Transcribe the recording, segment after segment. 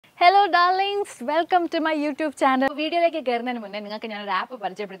Hello darlings, welcome to my YouTube channel. വീഡിയോയിലേക്ക് കയറുന്നതിന് മുന്നേ നിങ്ങൾക്ക് ഞാൻ ഒരു ആപ്പ്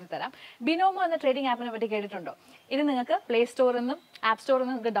പരിചയപ്പെടുത്തി തരാം. ബിനോമോ എന്ന ട്രേഡിംഗ് ആപ്പിനെ പറ്റി കേട്ടിട്ടുണ്ടോ? ഇത് നിങ്ങൾക്ക് പ്ലേ സ്റ്റോറിൽ നിന്നും ആപ്പ് സ്റ്റോറിൽ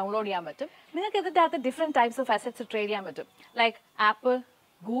നിന്നും നിങ്ങൾക്ക് ഡൗൺലോഡ് ചെയ്യാൻ പറ്റും. നിങ്ങൾക്ക് ഇതിൻ്റെ അകത്ത് different types of assets trade ചെയ്യാൻ പറ്റും. ലൈക്ക് ആപ്പിൾ,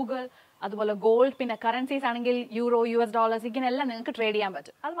 ഗൂഗിൾ, അതുപോലെ ഗോൾഡ്, പിന്നെ കറൻസീസ് ആണെങ്കിൽ യൂറോ, US ഡോളേഴ്സ്, ഇങ്ങനെയെല്ലാം നിങ്ങൾക്ക് ട്രേഡ് ചെയ്യാൻ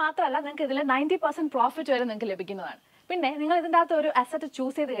പറ്റും. അത് മാത്രമല്ല നിങ്ങൾക്ക് ഇതിൽ 90% പ്രോഫിറ്റ് വരെ നിങ്ങൾക്ക് ലഭിക്കുന്നതാണ്. പിന്നെ നിങ്ങൾ ഇതിൻ്റെ അകത്ത് ഒരു അസറ്റ്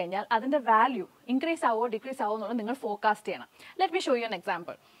ചൂസ് ചെയ്ത് കഴിഞ്ഞാൽ അതിൻ്റെ വാല്യൂ ഇൻക്രീസ് ആവോ ഡിക്രീസ് ആവോ എന്നുള്ളത് നിങ്ങൾ ഫോർകാസ്റ്റ് ചെയ്യണം. Let me show you an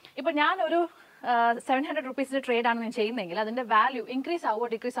example. ഇപ്പോൾ ഞാനൊരു 700 റുപ്പീസിൻ്റെ ട്രേഡാണ് ഞാൻ ചെയ്യുന്നതെങ്കിൽ അതിൻ്റെ വാല്യൂ ഇൻക്രീസ് ആവോ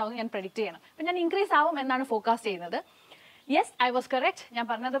ഡിക്രീസ് ആവോ ഞാൻ പ്രെഡിക്റ്റ് ചെയ്യണം. അപ്പം ഞാൻ ഇൻക്രീസ് ആവും എന്നാണ് ഫോർകാസ്റ്റ് ചെയ്യുന്നത്. Yes, I was correct. ഞാൻ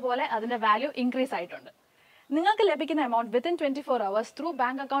പറഞ്ഞതുപോലെ അതിൻ്റെ വാല്യൂ ഇൻക്രീസ് ആയിട്ടുണ്ട്. നിങ്ങൾക്ക് ലഭിക്കുന്ന amount within 24 hours through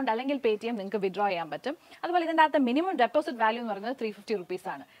bank account അല്ലെങ്കിൽ Paytm നിങ്ങൾക്ക് വിഡ്രോ ചെയ്യാൻ പറ്റും. അതുപോലെ ഇതിൻ്റെ അകത്ത് മിനിമം ഡെപ്പോസിറ്റ് വാല്യൂ എന്ന് പറയുന്നത് 350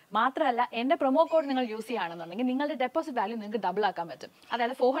 റുപ്പീസാണ്. മാത്രമല്ല എൻ്റെ പ്രൊമോ കോഡ് നിങ്ങൾ യൂസ് ചെയ്യുകയാണെന്നുണ്ടെങ്കിൽ നിങ്ങളുടെ ഡെപ്പോസിറ്റ് വാല്യൂ നിങ്ങൾക്ക് ഡബിൾ ആക്കാൻ പറ്റും.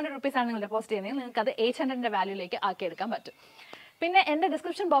 അതായത് 400 റുപ്പീസാണ് നിങ്ങൾ ഡെപ്പോസിറ്റ് ചെയ്യുന്നതെങ്കിൽ നിങ്ങൾക്ക് അത് 800ൻ്റെ വാല്യൂയിലേക്ക് ആക്കിയെടുക്കാൻ പറ്റും. പിന്നെ എൻ്റെ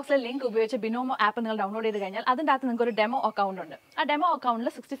ഡിസ്ക്രിപ്ഷൻ ബോക്സിലെ ലിങ്ക് ഉപയോഗിച്ച് ബിനോമോ ആപ്പ് നിങ്ങൾ ഡൗൺലോഡ് ചെയ്ത് കഴിഞ്ഞാൽ അതിൻ്റെ അകത്ത് നിങ്ങൾക്ക് ഒരു ഡെമോ അക്കൗണ്ട് ഉണ്ട്. ആ ഡെമോ അക്കൗണ്ടിൽ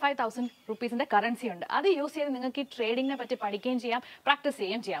 65,000 റുപ്പീസിൻ്റെ കറൻസി ഉണ്ട്. അത് യൂസ് ചെയ്ത് നിങ്ങൾക്ക് ഈ ട്രേഡിങ്ങിനെ പറ്റി പഠിക്കുകയും ചെയ്യാം, പ്രാക്ടീസ്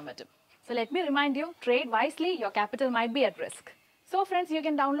ചെയ്യുകയും ചെയ്യാൻ പറ്റും. So let me remind you, trade wisely, your capital might be at risk. So friends, you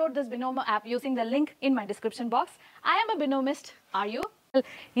can download this Binomo app using the link in my description box. I am a Binomist. Are you?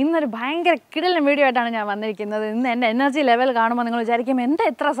 ഇന്നൊരു ഭയങ്കര കിടിലൻ video ആയിട്ടാണ് ഞാൻ വന്നിരിക്കുന്നത്. ഇന്ന് എൻ്റെ energy level കാണുമ്പോൾ നിങ്ങൾ വിചാരിക്കും എന്താ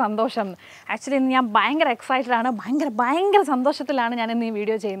എത്ര സന്തോഷം. ആക്ച്വലി ഇന്ന് ഞാൻ ഭയങ്കര എക്സൈറ്റഡ് ആണ്, ഭയങ്കര സന്തോഷത്തിലാണ് ഞാൻ ഇന്ന് ഈ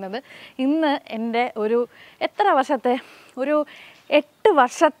വീഡിയോ ചെയ്യുന്നത്. ഇന്ന് എൻ്റെ ഒരു എത്ര വർഷത്തെ ഒരു 8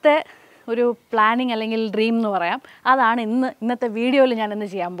 വർഷത്തെ ഒരു പ്ലാനിങ് അല്ലെങ്കിൽ ഡ്രീം എന്ന് പറയാം, അതാണ് ഇന്നത്തെ വീഡിയോയിൽ ഞാൻ ഇന്ന്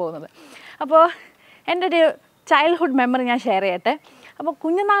ചെയ്യാൻ പോകുന്നത്. അപ്പോൾ എൻ്റെ ഒരു ചൈൽഡ്ഹുഡ് മെമ്മറി ഞാൻ ഷെയർ ചെയ്യട്ടെ. അപ്പോൾ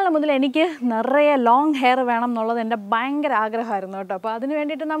കുഞ്ഞുനാളിന് മുതൽ എനിക്ക് നിറയെ ലോങ് ഹെയർ വേണം എന്നുള്ളത് എൻ്റെ ഭയങ്കര ആഗ്രഹമായിരുന്നു കേട്ടോ. അപ്പോൾ അതിന്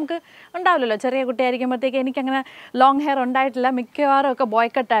വേണ്ടിയിട്ട് നമുക്ക് ഉണ്ടാവില്ലല്ലോ, ചെറിയ കുട്ടിയായിരിക്കുമ്പോഴത്തേക്ക് എനിക്കങ്ങനെ ലോങ് ഹെയർ ഉണ്ടായിട്ടില്ല, മിക്കവാറും ഒക്കെ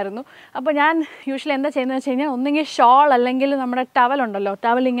ബോയ് കട്ടായിരുന്നു. അപ്പോൾ ഞാൻ യൂഷ്വലി എന്താ ചെയ്യുന്നതെന്ന് വെച്ച് കഴിഞ്ഞാൽ ഒന്നെങ്കിൽ ഷോൾ അല്ലെങ്കിൽ നമ്മുടെ ടവലുണ്ടല്ലോ,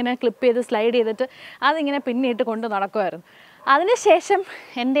 ടവൽ ഇങ്ങനെ ക്ലിപ്പ് ചെയ്ത് സ്ലൈഡ് ചെയ്തിട്ട് അതിങ്ങനെ പിന്നിട്ട് കൊണ്ട് നടക്കുമായിരുന്നു. അതിനുശേഷം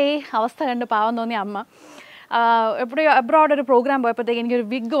എൻ്റെ ഈ അവസ്ഥ കണ്ട് പാവം തോന്നിയ അമ്മ എപ്പോഴും അബ്രോഡ് ഒരു പ്രോഗ്രാം പോയപ്പോഴത്തേക്ക് എനിക്കൊരു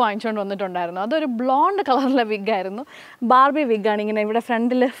വിഗ് വാങ്ങിച്ചുകൊണ്ട് വന്നിട്ടുണ്ടായിരുന്നു. അതൊരു ബ്ലോണ്ട് കളറിലെ വിഗ്ഗായിരുന്നു, ബാർബി വിഗ്ഗാണ്. ഇങ്ങനെ ഇവിടെ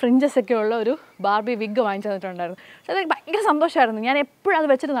ഫ്രണ്ടിൽ ഫ്രിഞ്ചസ് ഒക്കെ ഉള്ള ഒരു ബാർബി വിഗ് വാങ്ങിച്ചു തന്നിട്ടുണ്ടായിരുന്നു. പക്ഷേ അത് ഭയങ്കര സന്തോഷമായിരുന്നു. ഞാൻ എപ്പോഴും അത്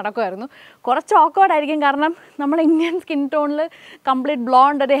വെച്ചിട്ട് നടക്കുമായിരുന്നു. കുറച്ച് ഓക്വേർഡായിരിക്കും, കാരണം നമ്മൾ ഇന്ത്യൻ സ്കിൻ ടോണിൽ കംപ്ലീറ്റ്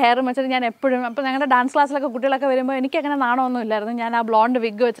ബ്ലോണ്ട് ഒരു ഹെയർ വെച്ചിട്ട് ഞാൻ എപ്പോഴും, അപ്പോൾ ഞങ്ങളുടെ ഡാൻസ് ക്ലാസ്സിലൊക്കെ കുട്ടികളൊക്കെ വരുമ്പോൾ എനിക്കങ്ങനെ നാണമൊന്നും ഇല്ലായിരുന്നു. ഞാൻ ആ ബ്ലോണ്ട്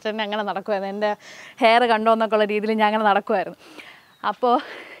വിഗ് വെച്ചിട്ട് തന്നെ അങ്ങനെ നടക്കുമായിരുന്നു. എൻ്റെ ഹെയർ കണ്ടോ എന്നൊക്കെ ഉള്ള രീതിയിൽ ഞാൻ അങ്ങനെ നടക്കുമായിരുന്നു. അപ്പോൾ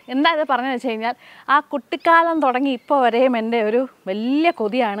എന്താ ഇത് പറഞ്ഞതെന്ന് വെച്ച് കഴിഞ്ഞാൽ ആ കുട്ടിക്കാലം തുടങ്ങി ഇപ്പോൾ വരെയും എൻ്റെ ഒരു വലിയ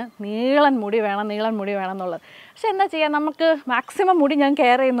കൊതിയാണ് നീളൻ മുടി വേണം എന്നുള്ളത്. പക്ഷെ എന്താ ചെയ്യുക, നമുക്ക് മാക്സിമം മുടി ഞാൻ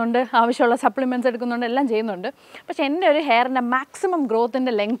കെയർ ചെയ്യുന്നുണ്ട്, ആവശ്യമുള്ള സപ്ലിമെൻറ്റ്സ് എടുക്കുന്നുണ്ട്, എല്ലാം ചെയ്യുന്നുണ്ട്. പക്ഷേ എൻ്റെ ഒരു ഹെയറിൻ്റെ മാക്സിമം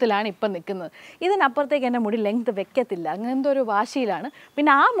ഗ്രോത്തിൻ്റെ ലെങ്ത്തിലാണ് ഇപ്പം നിൽക്കുന്നത്. ഇതിനപ്പുറത്തേക്ക് എൻ്റെ മുടി ലെങ്ത്ത് വെക്കത്തില്ല, അങ്ങനത്തെ ഒരു വാശിയിലാണ്.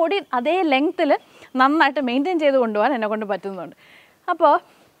 പിന്നെ ആ മുടി അതേ ലെങ്ത്തിൽ നന്നായിട്ട് മെയിൻറ്റെയിൻ ചെയ്ത് കൊണ്ടുപോകാൻ എന്നെക്കൊണ്ട് പറ്റുന്നുണ്ട്. അപ്പോൾ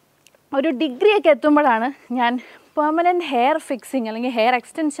ഒരു ഡിഗ്രിയൊക്കെ എത്തുമ്പോഴാണ് ഞാൻ പെർമനൻറ്റ് ഹെയർ ഫിക്സിങ് അല്ലെങ്കിൽ ഹെയർ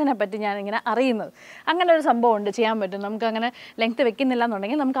എക്സ്റ്റൻഷനെ പറ്റി ഞാനിങ്ങനെ അറിയുന്നത്. അങ്ങനെ ഒരു സംഭവം ഉണ്ട്, ചെയ്യാൻ പറ്റും. നമുക്കങ്ങനെ ലെങ്ത്ത് വെക്കുന്നില്ല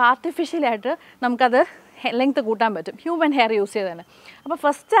എന്നുണ്ടെങ്കിൽ നമുക്ക് ആർട്ടിഫിഷ്യലായിട്ട് നമുക്കത് ലെങ്ത്ത് കൂട്ടാൻ പറ്റും, ഹ്യൂമൻ ഹെയർ യൂസ് ചെയ്ത് തന്നെ. അപ്പോൾ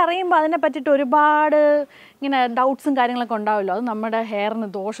ഫസ്റ്റ് അറിയുമ്പോൾ അതിനെ പറ്റിയിട്ട് ഒരുപാട് ഇങ്ങനെ ഡൗട്ട്സും കാര്യങ്ങളൊക്കെ ഉണ്ടാവുമല്ലോ. അത് നമ്മുടെ ഹെയറിന്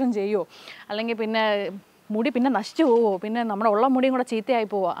ദോഷം ചെയ്യുമോ, അല്ലെങ്കിൽ പിന്നെ മുടി പിന്നെ നശിച്ചു പോവോ, പിന്നെ നമ്മുടെ ഉള്ള മുടിയും കൂടെ ചീത്തയായി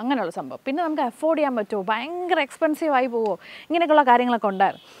പോവോ, അങ്ങനെയുള്ള സംഭവം. പിന്നെ നമുക്ക് അഫോർഡ് ചെയ്യാൻ പറ്റുമോ, ഭയങ്കര എക്സ്പെൻസീവായി പോവോ, ഇങ്ങനെയൊക്കെയുള്ള കാര്യങ്ങളൊക്കെ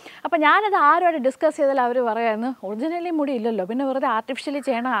ഉണ്ടായിരുന്നു. അപ്പോൾ ഞാനത് ആരുമായിട്ട് ഡിസ്കസ് ചെയ്താൽ അവർ പറയുമായിരുന്നു ഒറിജിനലി മുടി ഇല്ലല്ലോ, പിന്നെ വെറുതെ ആർട്ടിഫിഷ്യലി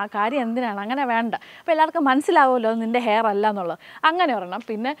ചെയ്യണം, ആ കാര്യം എന്തിനാണ്, അങ്ങനെ വേണ്ട. അപ്പോൾ എല്ലാവർക്കും മനസ്സിലാവുമല്ലോ നിൻ്റെ ഹെയർ അല്ല എന്നുള്ളത്. അങ്ങനെ പറയണം.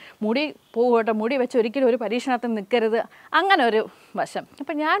 പിന്നെ മുടി പോകട്ടെ, മുടി വെച്ച് ഒരിക്കലും ഒരു പരീക്ഷണത്തിൽ നിൽക്കരുത്, അങ്ങനെ ഒരു വശം.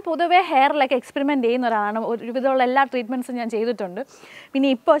 അപ്പോൾ ഞാൻ പൊതുവേ ഹെയറിലൊക്കെ എക്സ്പെരിമെൻറ്റ് ചെയ്യുന്ന ഒരാളാണ്. ഒരുവിധമുള്ള എല്ലാ ട്രീറ്റ്മെൻറ്റ്സും ഞാൻ ചെയ്തിട്ടുണ്ട്. പിന്നെ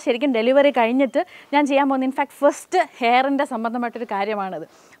ഇപ്പോൾ ശരിക്കും ഡെലിവറി കഴിഞ്ഞിട്ട് ഞാൻ ചെയ്യാൻ പോകുന്നത് ഇൻഫാക്ട് ഫസ്റ്റ് ഹെയറിൻ്റെ സംബന്ധമായിട്ടൊരു കാര്യമാണിത്.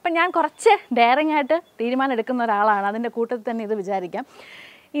 അപ്പം ഞാൻ കുറച്ച് ഡെയറിങ് ആയിട്ട് തീരുമാനം എടുക്കുന്ന ഒരാളാണ്. അതിൻ്റെ കൂട്ടത്തിൽ തന്നെ ഇത് വിചാരിക്കാം.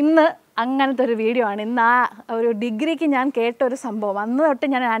 ഇന്ന് അങ്ങനത്തെ ഒരു വീഡിയോ ആണ്. ഇന്ന് ആ ഒരു ഡിഗ്രിക്ക് ഞാൻ കേട്ട ഒരു സംഭവം, അന്ന് തൊട്ട്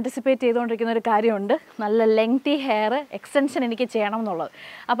ഞാൻ ആൻറ്റിസിപ്പേറ്റ് ചെയ്തുകൊണ്ടിരിക്കുന്ന ഒരു കാര്യമുണ്ട്, നല്ല ലെങ്തി ഹെയർ എക്സ്റ്റൻഷൻ എനിക്ക് ചെയ്യണം എന്നുള്ളത്.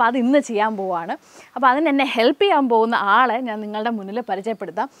 അപ്പോൾ അത് ഇന്ന് ചെയ്യാൻ പോവുകയാണ്. അപ്പോൾ അതിന് എന്നെ ഹെൽപ്പ് ചെയ്യാൻ പോകുന്ന ആളെ ഞാൻ നിങ്ങളുടെ മുന്നിൽ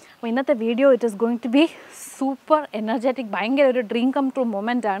പരിചയപ്പെടുത്താം. അപ്പോൾ ഇന്നത്തെ video it is going to be super energetic, ഭയങ്കര ഒരു ഡ്രീം കം ട്രൂ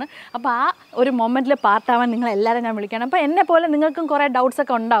മൊമെൻ്റ് ആണ്. അപ്പോൾ ആ ഒരു മൊമെൻറ്റിൽ പാർട്ടാവാൻ നിങ്ങളെല്ലാവരും ഞാൻ വിളിക്കണം. അപ്പോൾ എന്നെ പോലെ നിങ്ങൾക്കും കുറേ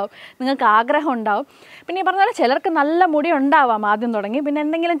ഡൗട്ട്സൊക്കെ ഉണ്ടാവും, നിങ്ങൾക്ക് ആഗ്രഹം ഉണ്ടാവും. പിന്നെ ഈ പറഞ്ഞ പോലെ ചിലർക്ക് നല്ല മുടി ഉണ്ടാവാം ആദ്യം തുടങ്ങി, പിന്നെ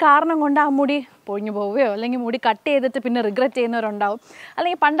എന്തെങ്കിലും കാരണം കൊണ്ട് ആ മുടി പൊഴിഞ്ഞു പോവുകയോ അല്ലെങ്കിൽ മുടി കട്ട് ചെയ്തിട്ട് പിന്നെ റിഗ്രറ്റ് ചെയ്യുന്നവരുണ്ടാവും,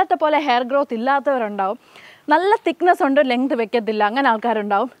 അല്ലെങ്കിൽ പണ്ടത്തെ പോലെ ഹെയർ ഗ്രോത്ത് ഇല്ലാത്തവരുണ്ടാവും. നല്ല തിക്നെസ് ഉണ്ട്, ലെങ്ത് വെക്കത്തില്ല, അങ്ങനെ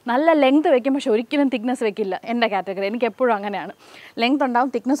ആൾക്കാരുണ്ടാവും. നല്ല ലെങ്ത് വെക്കും പക്ഷെ ഒരിക്കലും തിക്നെസ് വെക്കില്ല. എൻ്റെ കാറ്റഗറി എനിക്ക് എപ്പോഴും അങ്ങനെയാണ്, ലെങ്ത്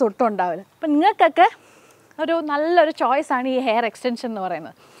ഉണ്ടാവും, തിക്നെസ് ഒട്ടും ഉണ്ടാവില്ല. അപ്പം നിങ്ങൾക്കൊക്കെ ഒരു നല്ലൊരു ചോയ്സാണ് ഈ ഹെയർ എക്സ്റ്റൻഷൻ എന്ന്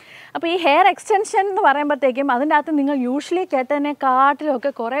പറയുന്നത്. അപ്പോൾ ഈ ഹെയർ എക്സ്റ്റൻഷൻ എന്ന് പറയുമ്പോഴത്തേക്കും അതിൻ്റെ അകത്ത് നിങ്ങൾ യൂഷ്വലി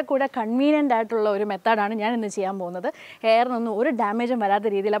കേട്ടതിനെക്കാട്ടിലൊക്കെ കുറേ കൂടെ കൺവീനിയൻ്റ് ആയിട്ടുള്ള ഒരു മെത്തേഡാണ് ഞാൻ ഇന്ന് ചെയ്യാൻ പോകുന്നത്. ഹെയറിനൊന്നും ഒരു ഡാമേജും വരാത്ത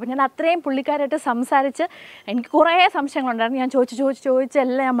രീതിയിൽ. അപ്പോൾ ഞാൻ അത്രയും പുള്ളിക്കാരായിട്ട് സംസാരിച്ച് എനിക്ക് കുറേ സംശയങ്ങളുണ്ടായിരുന്നു. ഞാൻ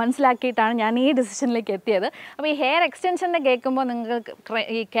ചോദിച്ചെല്ലാം ഞാൻ മനസ്സിലാക്കിയിട്ടാണ് ഞാൻ ഈ ഡിസിഷനിലേക്ക് എത്തിയത്. അപ്പോൾ ഈ ഹെയർ എക്സ്റ്റൻഷൻ്റെ കേൾക്കുമ്പോൾ നിങ്ങൾക്ക്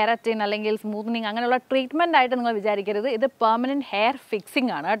ഈ കെരാറ്റിൻ അല്ലെങ്കിൽ സ്മൂത്തനിങ് അങ്ങനെയുള്ള ട്രീറ്റ്മെൻ്റ് ആയിട്ട് നിങ്ങൾ വിചാരിക്കരുത്. ഇത് പെർമനൻറ്റ് ഹെയർ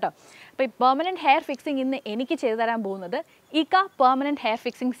ഫിക്സിംഗ് ആണ് കേട്ടോ. അപ്പോൾ ഈ പെർമനൻറ്റ് ഹെയർ ഫിക്സിംഗ് ഇന്ന് എനിക്ക് ചെയ്തു തരാൻ പോകുന്നത് ഇക പെർമനൻറ്റ് ഹെയർ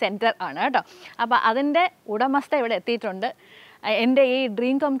ഫിക്സിംഗ് സെൻറ്റർ ആണ് കേട്ടോ. അപ്പോൾ അതിൻ്റെ ഉടമസ്ഥ ഇവിടെ എത്തിയിട്ടുണ്ട്. എൻ്റെ ഈ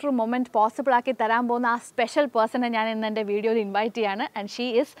dream come true moment possible ആക്കി തരാൻ പോകുന്ന ആ സ്പെഷ്യൽ പേഴ്സണെ ഞാൻ ഇന്ന് എൻ്റെ വീഡിയോയിൽ ഇൻവൈറ്റ് ചെയ്യാണ്. And she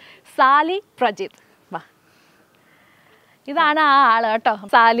is Sally Prajith. വാ, ഇതാണ് ആ ആൾ കേട്ടോ,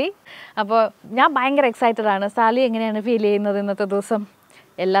 സാലി. അപ്പോൾ ഞാൻ ഭയങ്കര എക്സൈറ്റഡ് ആണ്. സാലി എങ്ങനെയാണ് ഫീൽ ചെയ്യുന്നത് ഇന്നത്തെ ദിവസം?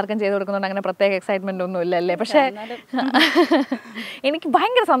 എല്ലാവർക്കും ചെയ്ത് കൊടുക്കുന്നുണ്ട്, അങ്ങനെ പ്രത്യേക എക്സൈറ്റ്മെൻ്റ് ഒന്നും ഇല്ലല്ലേ? പക്ഷേ എനിക്ക്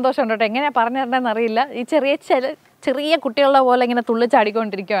ഭയങ്കര സന്തോഷമുണ്ട് കേട്ടോ. എങ്ങനെയാണ് പറഞ്ഞു തരേണ്ടതെന്ന് അറിയില്ല. ഈ ചെറിയ കുട്ടികളുടെ പോലെ ഇങ്ങനെ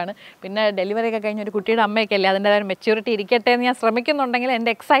തുള്ളിച്ചാടിക്കൊണ്ടിരിക്കുകയാണ്. പിന്നെ ഡെലിവറി ഒക്കെ കഴിഞ്ഞ ഒരു കുട്ടിയുടെ അമ്മയൊക്കെ അല്ലേ, അതിൻ്റെതായ മെച്യൂരിറ്റി ഇരിക്കട്ടെ എന്ന് ഞാൻ ശ്രമിക്കുന്നുണ്ടെങ്കിൽ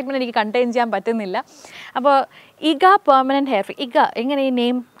എൻ്റെ എക്സൈറ്റ്മെൻറ്റ് എനിക്ക് കണ്ടെയ്ൻ ചെയ്യാൻ പറ്റുന്നില്ല. അപ്പോൾ ഇക പെർമനൻറ്റ് ഹെയർ ഇക എങ്ങനെ ഈ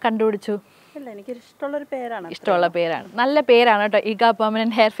നെയിം കണ്ടുപിടിച്ചു? എനിക്ക് ഇഷ്ടമുള്ളൊരു പേരാണ്. ഇഷ്ടമുള്ള പേരാണ്, നല്ല പേരാണ് കേട്ടോ. ഇക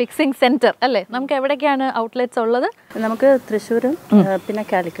പെർമനൻറ്റ് ഹെയർ ഫിക്സിംഗ് സെൻറ്റർ അല്ലേ? നമുക്ക് എവിടേക്കാണ് ഔട്ട്ലെറ്റ്സ് ഉള്ളത്? നമുക്ക് തൃശ്ശൂരും പിന്നെ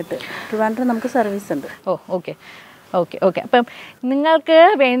കാലിക്കറ്റ്, ട്രിവാൻഡ്രം നമുക്ക് സർവീസ് ഉണ്ട്. ഓക്കെ. അപ്പം നിങ്ങൾക്ക്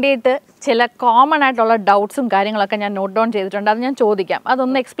വേണ്ടിയിട്ട് ചില കോമൺ ആയിട്ടുള്ള ഡൗട്ട്സും കാര്യങ്ങളൊക്കെ ഞാൻ നോട്ട് ഡൗൺ ചെയ്തിട്ടുണ്ട്. അത് ഞാൻ ചോദിക്കാം.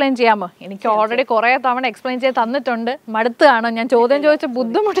 അതൊന്ന് എക്സ്പ്ലെയിൻ ചെയ്യാമോ? എനിക്ക് ഓൾറെഡി കുറേ തവണ എക്സ്പ്ലെയിൻ ചെയ്ത് തന്നിട്ടുണ്ട്, മടുത്താണ്. ഞാൻ ചോദ്യം ചോദിച്ച്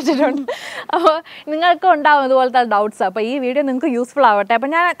ബുദ്ധിമുട്ടിച്ചിട്ടുണ്ട്. അപ്പോൾ നിങ്ങൾക്ക് ഉണ്ടാവും ഇതുപോലത്തെ ഡൗട്ട്സ്. അപ്പോൾ ഈ വീഡിയോ നിങ്ങൾക്ക് യൂസ്ഫുൾ ആവട്ടെ.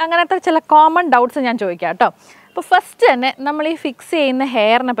 അപ്പോൾ ഞാൻ അങ്ങനത്തെ ചില കോമൺ ഡൗട്ട്സ് ഞാൻ ചോദിക്കാം കേട്ടോ. അപ്പോൾ ഫസ്റ്റ് തന്നെ നമ്മൾ ഈ ഫിക്സ് ചെയ്യുന്ന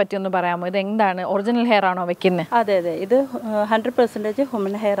ഹെയറിനെ പറ്റി ഒന്ന് പറയാമോ? ഇത് എന്താണ്, ഒറിജിനൽ ഹെയർ ആണോ വെക്കുന്നത്? അതെ, ഇത് 100%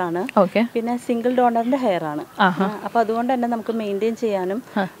 ഹ്യൂമൻ ഹെയർ ആണ്. ഓക്കെ. പിന്നെ സിംഗിൾ ഡോണറിന്റെ ഹെയർ ആണ്. അപ്പോൾ അതുകൊണ്ട് തന്നെ നമുക്ക് മെയിൻറ്റെയിൻ ചെയ്യാനും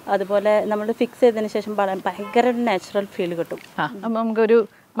അതുപോലെ നമ്മൾ ഫിക്സ് ചെയ്തതിന് ശേഷം ഭയങ്കര നാച്ചുറൽ ഫീൽ കിട്ടും. അപ്പം നമുക്കൊരു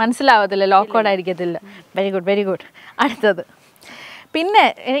മനസ്സിലാവത്തില്ല, ലോക്കോഡ് ആയിരിക്കത്തില്ല. Very good. അടുത്തത് പിന്നെ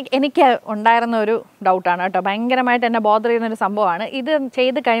എനിക്ക് ഉണ്ടായിരുന്ന ഒരു ഡൗട്ടാണ് കേട്ടോ, ഭയങ്കരമായിട്ട് എന്നെ ബോദർ ചെയ്യുന്നൊരു സംഭവമാണ്. ഇത്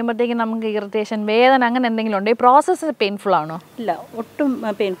ചെയ്ത് കഴിയുമ്പോഴത്തേക്കും നമുക്ക് ഇറിറ്റേഷൻ, വേദന അങ്ങനെ എന്തെങ്കിലും ഉണ്ടോ? ഈ പ്രോസസ്സ് പെയിൻഫുൾ ആണോ? ഇല്ല, ഒട്ടും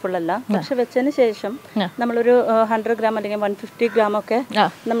പെയിൻഫുൾ അല്ല. പക്ഷെ വെച്ചതിന് ശേഷം നമ്മളൊരു 100 ഗ്രാം അല്ലെങ്കിൽ 150 ഗ്രാം ഒക്കെ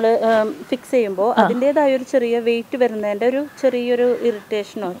നമ്മൾ ഫിക്സ് ചെയ്യുമ്പോൾ അതിൻ്റെതായ ഒരു ചെറിയ വെയിറ്റ് വരുന്നതിൻ്റെ ഒരു ചെറിയൊരു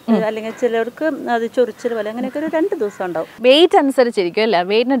ഇറിറ്റേഷനോ അല്ലെങ്കിൽ ചിലർക്ക് അത് ചൊറിച്ചിൽ പോലെ അങ്ങനെയൊക്കെ ഒരു 2 ദിവസം ഉണ്ടാവും. വെയിറ്റ് അനുസരിച്ചിരിക്കും അല്ലേ?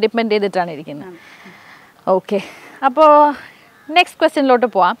 വെയിറ്റിനെ ഡിപ്പെൻഡ് ചെയ്തിട്ടാണ് ഇരിക്കുന്നത്. ഓക്കെ. അപ്പോൾ നെക്സ്റ്റ് ക്വസ്റ്റ്യനിലോട്ട്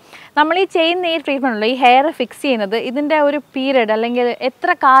പോവാം. നമ്മൾ ഈ ചെയ്യുന്ന ഈ ട്രീറ്റ്മെൻറ്റുള്ള ഈ ഹെയർ ഫിക്സ് ചെയ്യുന്നത് ഇതിൻ്റെ ഒരു പീരീഡ് അല്ലെങ്കിൽ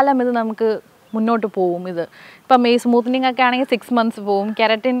എത്ര കാലം ഇത് നമുക്ക് മുന്നോട്ട് പോവും? ഇത് ഇപ്പം ഈ സ്മൂത്തനിങ് ഒക്കെ ആണെങ്കിൽ 6 months പോവും,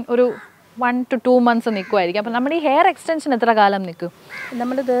 കെരാറ്റിൻ ഒരു 1 to 2 months നിൽക്കുമായിരിക്കും. അപ്പം നമ്മുടെ ഈ ഹെയർ എക്സ്റ്റൻഷൻ എത്ര കാലം നിൽക്കും?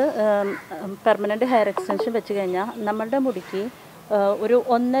 നമ്മളിത് പെർമനൻറ്റ് ഹെയർ എക്സ്റ്റൻഷൻ വെച്ച് കഴിഞ്ഞാൽ നമ്മളുടെ മുടിക്ക് ഒരു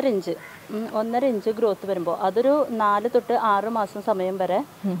 1.5 ഇഞ്ച് ഗ്രോത്ത് വരുമ്പോൾ അതൊരു 4 തൊട്ട് 6 മാസം സമയം വരെ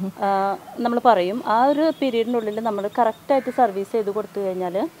നമ്മൾ പറയും. ആ ഒരു പീരീഡിനുള്ളിൽ നമ്മൾ കറക്റ്റായിട്ട് സർവീസ് ചെയ്ത് കൊടുത്തു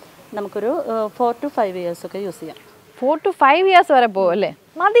കഴിഞ്ഞാൽ നമുക്കൊരു 4 to 5 years ഒക്കെ യൂസ് ചെയ്യാം. 4 to 5 years വരെ പോകും അല്ലേ?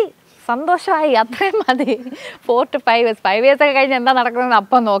 മതി, സന്തോഷമായി, അത്രയും മതി. 4 to 5 years. 5 years ഒക്കെ കഴിഞ്ഞ് എന്താ നടക്കുന്നത്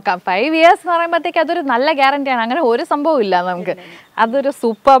അപ്പം നോക്കാം. 5 years എന്ന് പറയുമ്പോഴത്തേക്ക് അതൊരു നല്ല ഗ്യാരണ്ടിയാണ്. അങ്ങനെ ഒരു സംഭവം ഇല്ല നമുക്ക്. അതൊരു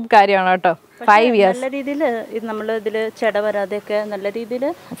സൂപ്പർബ് കാര്യമാണ് കേട്ടോ. 5 years നല്ല രീതിയിൽ നമ്മൾ ഇതിൽ ചെട വരാതെയൊക്കെ നല്ല രീതിയിൽ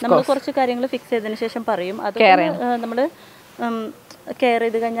നമ്മൾ കുറച്ച് കാര്യങ്ങൾ ഫിക്സ് ചെയ്തതിന് ശേഷം പറയും. അത് നമ്മൾ കെയർ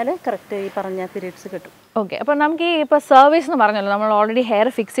ചെയ്ത് കഴിഞ്ഞാൽ കറക്റ്റ് ഈ പറഞ്ഞ പീരീഡ്സ് കിട്ടും. ഓക്കെ. അപ്പോൾ നമുക്ക് ഈ ഇപ്പോൾ സർവീസ് എന്ന് പറഞ്ഞല്ലോ, നമ്മൾ ഓൾറെഡി ഹെയർ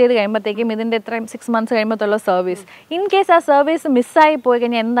ഫിക്സ് ചെയ്ത് കഴിയുമ്പോഴത്തേക്കും ഇതിൻ്റെ എത്രയും 6 months കഴിയുമ്പോഴത്തുള്ള സർവീസ്, ഇൻ കേസ് ആ സർവീസ് മിസ്സായി പോയി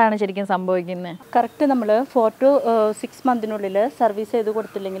കഴിഞ്ഞാൽ എന്താണ് ശരിക്കും സംഭവിക്കുന്നത്? കറക്റ്റ് നമ്മൾ 4 to 6 months സർവീസ് ചെയ്ത്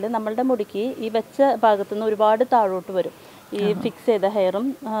കൊടുത്തില്ലെങ്കിൽ നമ്മളുടെ മുടിക്ക് ഈ വെച്ച ഭാഗത്തുനിന്ന് ഒരുപാട് താഴോട്ട് വരും. ഈ ഫിക്സ് ചെയ്ത ഹെയറും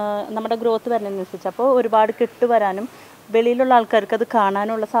നമ്മുടെ ഗ്രോത്ത് വരുന്നതിനനുസരിച്ച് അപ്പോൾ ഒരുപാട് കെട്ട് വരാനും വെളിയിലുള്ള ആൾക്കാർക്ക് അത്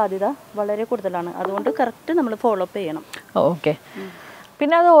കാണാനുള്ള സാധ്യത വളരെ കൂടുതലാണ്. അതുകൊണ്ട് കറക്റ്റ് നമ്മൾ ഫോളോ അപ്പ് ചെയ്യണം. ഓക്കെ.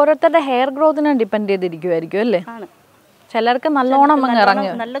 പിന്നെ അത് ഓരോരുത്തരുടെ ഹെയർ ഗ്രോത്തിനെ ഡിപ്പെൻഡ് ചെയ്തിരിക്കുമായിരിക്കും അല്ലേ? ആണ്. ചിലർക്ക് നല്ലോണം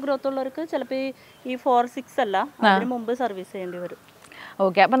നല്ല ഗ്രോത്ത് ഉള്ളവർക്ക് ചിലപ്പോൾ ഈ 4-6 അല്ല, അതിന് മുമ്പ് സർവീസ് ചെയ്യേണ്ടി വരും.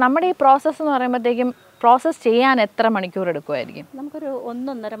 ഓക്കെ. അപ്പം നമ്മുടെ ഈ പ്രോസസ്സ് എന്ന് പറയുമ്പോഴത്തേക്കും പ്രോസസ്സ് ചെയ്യാൻ എത്ര മണിക്കൂർ എടുക്കുമായിരിക്കും? നമുക്കൊരു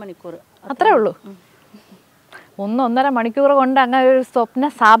 1-1.5 മണിക്കൂർ അത്രേ ഉള്ളൂ. 1-1.5 മണിക്കൂർ കൊണ്ട് അങ്ങനെ ഒരു സ്വപ്ന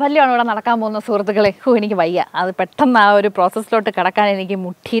സാഫല്യമാണ് ഇവിടെ നടക്കാൻ പോകുന്ന സുഹൃത്തുക്കളെ. എനിക്ക് വയ്യ, അത് പെട്ടെന്ന് ആ ഒരു പ്രോസസ്സിലോട്ട് കിടക്കാൻ എനിക്ക്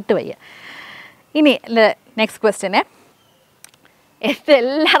മുട്ടിയിട്ട് വയ്യ. ഇനി നെക്സ്റ്റ് ക്വസ്റ്റ്യനെ,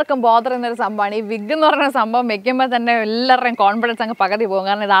 എല്ലാവർക്കും ബോധർ ചെയ്യുന്നൊരു സംഭവമാണ് ഈ വിഗ് എന്ന് പറയുന്ന സംഭവം. വെക്കുമ്പോൾ തന്നെ എല്ലാവരുടെയും കോൺഫിഡൻസ് അങ്ങ് പകുതി പോകും.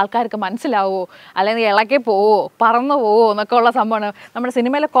 കാരണം ഇത് ആൾക്കാർക്ക് മനസ്സിലാവുമോ, അല്ലെങ്കിൽ ഇളക്കി പോവോ, പറന്നു പോവോ എന്നൊക്കെ ഉള്ള സംഭവമാണ്. നമ്മുടെ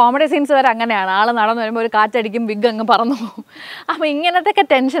സിനിമയിലെ കോമഡി സീൻസ് വരെ അങ്ങനെയാണ്. ആൾ നടന്നു വരുമ്പോൾ ഒരു കാറ്റടിക്കും, വിഗ് അങ്ങ് പറന്നു പോകും. അപ്പോൾ ഇങ്ങനത്തെയൊക്കെ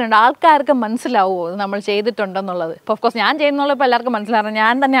ടെൻഷനുണ്ട്. ആൾക്കാർക്ക് മനസ്സിലാവുമോ ഇത് നമ്മൾ ചെയ്തിട്ടുണ്ടെന്നുള്ളത്? ഇപ്പോൾ ഓഫ് കോഴ്സ് ഞാൻ ചെയ്യുന്നുള്ളൂ, ഇപ്പോൾ എല്ലാവർക്കും മനസ്സിലാവുന്നത്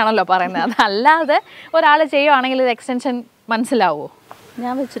ഞാൻ തന്നെയാണല്ലോ പറയുന്നത്. അതല്ലാതെ ഒരാൾ ചെയ്യുവാണെങ്കിൽ ഇത് എക്സ്റ്റൻഷൻ മനസ്സിലാവുമോ?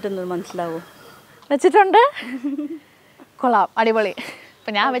 ഞാൻ വെച്ചിട്ടൊന്നും മനസ്സിലാവുമോ? വെച്ചിട്ടുണ്ട്. കൊള്ളാം, അടിപൊളി.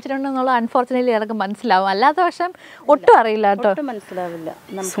 അപ്പം ഞാൻ വെച്ചിട്ടുണ്ടെന്നുള്ള അൺഫോർച്ചുനേറ്റ്ലി അതൊക്കെ മനസ്സിലാവും, അല്ലാത്ത പക്ഷം ഒട്ടും അറിയില്ല കേട്ടോ. ഒട്ടും മനസ്സിലാവില്ല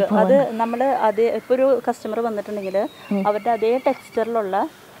നമുക്ക്. അത് നമ്മൾ അതേ ഇപ്പോൾ ഒരു കസ്റ്റമർ വന്നിട്ടുണ്ടെങ്കിൽ അവരുടെ അതേ ടെക്സ്ചറിലുള്ള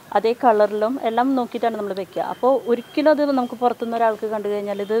അതേ കളറിലും എല്ലാം നോക്കിയിട്ടാണ് നമ്മൾ വെക്കുക. അപ്പോൾ ഒരിക്കലും അത് നമുക്ക് പുറത്തുനിന്ന് ഒരാൾക്ക് കണ്ടു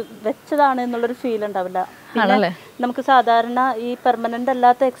കഴിഞ്ഞാൽ ഇത് വെച്ചതാണ് എന്നുള്ളൊരു ഫീൽ ഉണ്ടാവില്ല. പിന്നെ നമുക്ക് സാധാരണ ഈ പെർമനന്റ്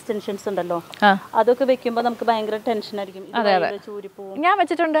അല്ലാത്ത എക്സ്റ്റൻഷൻസ് ഉണ്ടല്ലോ, അതൊക്കെ വെക്കുമ്പോൾ നമുക്ക് ഭയങ്കര ടെൻഷൻ ആയിരിക്കും, ചൂരിപ്പോവും. ഞാൻ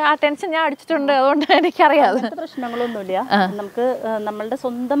വെച്ചിട്ടുണ്ട്, ആ ടെൻഷൻ ഞാൻ അടിച്ചിട്ടുണ്ട്, അതുകൊണ്ട് എനിക്കറിയാം. അങ്ങനത്തെ പ്രശ്നങ്ങളൊന്നുമില്ല. നമുക്ക് നമ്മളുടെ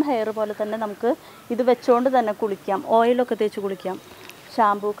സ്വന്തം ഹെയർ പോലെ തന്നെ നമുക്ക് ഇത് വെച്ചുകൊണ്ട് തന്നെ കുളിക്കാം, ഓയിലൊക്കെ തേച്ച് കുളിക്കാം,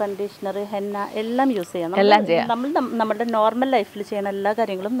 ഷാമ്പൂ, കണ്ടീഷണർ, ഹെന്ന എല്ലാം യൂസ് ചെയ്യാം. നമ്മൾ നമ്മുടെ നോർമൽ ലൈഫിൽ ചെയ്യുന്ന എല്ലാ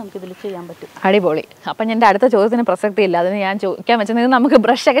കാര്യങ്ങളും നമുക്ക് ഇതിൽ ചെയ്യാൻ പറ്റും. അടിപൊളി. അപ്പം എൻ്റെ അടുത്ത ചോദ്യത്തിന് പ്രസക്തി ഇല്ല, അതിന് ഞാൻ ചോദിക്കാൻ വെച്ചത് നമുക്ക്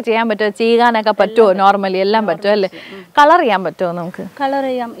ബ്രഷ് ഒക്കെ ചെയ്യാൻ പറ്റുമോ, ചെയ്യാനൊക്കെ പറ്റുമോ, നോർമലി എല്ലാം പറ്റുമോ അല്ലേ? കളർ ചെയ്യാൻ പറ്റുമോ? നമുക്ക് കളർ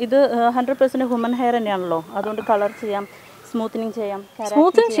ചെയ്യാം. ഇത് 100% ഹ്യൂമൻ ഹെയർ തന്നെയാണല്ലോ, അതുകൊണ്ട് കളർ ചെയ്യാം, സ്മൂത്തനിങ് ചെയ്യാം,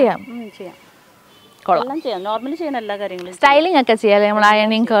 ചെയ്യാം. എല്ലാം ചെയ്യാം. നോർമലി ചെയ്യുന്ന എല്ലാ കാര്യങ്ങളും, സ്റ്റൈലിംഗ് ഒക്കെ ചെയ്യാം, നമ്മൾ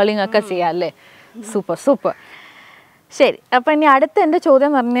അയണിങ് കേളിംഗ് ഒക്കെ ചെയ്യാം അല്ലേ? Super super. ശരി, അപ്പം ഇനി അടുത്ത എൻ്റെ ചോദ്യം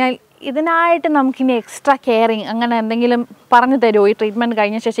എന്ന് പറഞ്ഞാൽ, ഇതിനായിട്ട് നമുക്കിനി എക്സ്ട്രാ കെയറിങ് അങ്ങനെ എന്തെങ്കിലും പറഞ്ഞു തരുമോ? ഈ ട്രീറ്റ്മെൻറ്റ്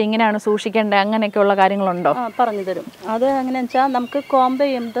കഴിഞ്ഞ ശേഷം ഇങ്ങനെയാണ് സൂക്ഷിക്കേണ്ടത്, അങ്ങനെയൊക്കെയുള്ള കാര്യങ്ങളുണ്ടോ? പറഞ്ഞു തരും. അത് എങ്ങനെയാണെന്ന് വെച്ചാൽ, നമുക്ക് കോംബ്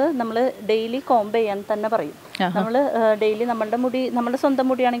ചെയ്യുന്നത് നമ്മൾ ഡെയിലി കോംബ് ചെയ്യാൻ തന്നെ പറയും. നമ്മൾ ഡെയിലി നമ്മുടെ സ്വന്തം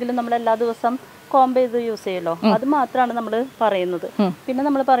മുടിയാണെങ്കിലും നമ്മൾ എല്ലാ ദിവസം കോംബ് ചെയ്ത് യൂസ് ചെയ്യല്ലോ, അത് മാത്രമാണ് നമ്മൾ പറയുന്നത്. പിന്നെ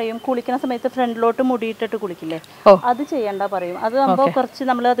നമ്മൾ പറയും കുളിക്കുന്ന സമയത്ത് ഫ്രണ്ടിലോട്ട് മുടിയിട്ടിട്ട് കുളിക്കില്ലേ, അത് ചെയ്യണ്ട പറയും. അത് ആകുമ്പോൾ കുറച്ച്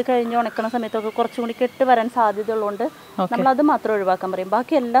നമ്മൾ അത് കഴിഞ്ഞ് ഉണക്കുന്ന സമയത്തൊക്കെ കുറച്ചും കൂടി കെട്ട് വരാൻ സാധ്യത ഉള്ളതുകൊണ്ട് നമ്മൾ അത് മാത്രം ഒഴിവാക്കാൻ പറയും.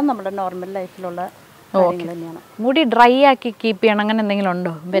 ബാക്കി എല്ലാം നമ്മുടെ നോർമൽ ലൈഫിലുള്ള മുടി ഡ്രൈ ആക്കി കീപ്പ് ചെയ്യണം, അങ്ങനെ എന്തെങ്കിലും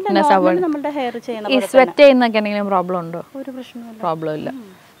ഉണ്ടോ? നമ്മുടെ ഹെയർ ഈ സ്വെറ്റ് ചെയ്യുന്നൊക്കെ എന്തെങ്കിലും പ്രോബ്ലം ഉണ്ടോ? ഒരു പ്രശ്നമില്ല. പ്രോബ്ലം ഇല്ല.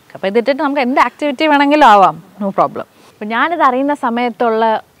 അപ്പോൾ ഇതിട്ടിട്ട് നമുക്ക് എന്ത് ആക്ടിവിറ്റി വേണമെങ്കിലും ആവാം, നോ പ്രോബ്ലം. അപ്പോൾ ഞാനിത് അറിയുന്ന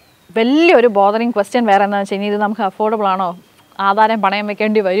സമയത്തുള്ള വലിയൊരു ബോദറിങ് ക്വസ്റ്റ്യൻ വേറെ എന്താണെന്ന് വെച്ച് കഴിഞ്ഞാൽ, ഇത് നമുക്ക് അഫോർഡബിൾ ആണോ, ആധാരം പണയം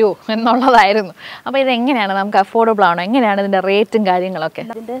വെക്കേണ്ടി വരുമോ എന്നുള്ളതായിരുന്നു. അപ്പോൾ ഇതെങ്ങനെയാണ്, നമുക്ക് അഫോർഡബിൾ ആണോ, എങ്ങനെയാണ് ഇതിൻ്റെ റേറ്റും കാര്യങ്ങളൊക്കെ?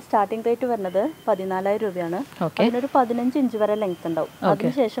 ഇതിൻ്റെ സ്റ്റാർട്ടിംഗ് റേറ്റ് വരുന്നത് 14,000 രൂപയാണ്. അതിനൊരു 15 ഇഞ്ച് വരെ ലെങ്ത് ഉണ്ടാവും.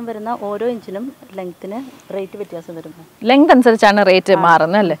 അതിനുശേഷം വരുന്ന ഓരോ ഇഞ്ചിനും ലെങ്ത്തിന് റേറ്റ് വ്യത്യാസം വരും. ലെങ്ത് അനുസരിച്ചാണ് റേറ്റ്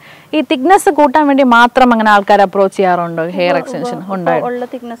മാറുന്നത് അല്ലേ? ഈ തിക്നെസ് കൂട്ടാൻ വേണ്ടി മാത്രം അങ്ങനെ ആൾക്കാർ അപ്രോച്ച് ചെയ്യാറുണ്ടോ? ഹെയർ എക്സ്റ്റൻഷൻ ഉള്ള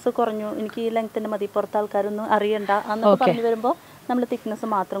തിക്നെസ് കുറഞ്ഞു, എനിക്ക് ഈ ലെങ്ത്തിന് മതി, പുറത്ത് ആൾക്കാരൊന്നും അറിയണ്ട എന്നൊക്കെ പറഞ്ഞു വരുമ്പോൾ നമ്മൾ തിക്നെസ്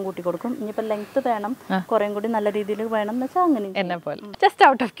മാത്രം കൂട്ടി കൊടുക്കും. ഇനിയിപ്പോൾ ലെങ്ത് വേണം, കുറേം കൂടി നല്ല രീതിയിൽ വേണം എന്ന് വെച്ചാൽ അങ്ങനെ. എന്നെ പോലെ ജസ്റ്റ്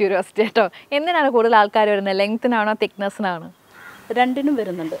ഔട്ട് ഓഫ് ക്യൂരിയോസിറ്റി കേട്ടോ, എന്തിനാണ് കൂടുതൽ ആൾക്കാർ വരുന്നത്, ലെങ്ത്തിനാണോ തിക്നെസ്സിനാണോ? രണ്ടിനും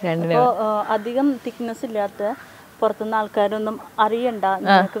വരുന്നുണ്ട്. അപ്പോൾ അധികം തിക്നെസ് ഇല്ലാത്ത പുറത്തുനിന്ന് ആൾക്കാരൊന്നും അറിയണ്ട,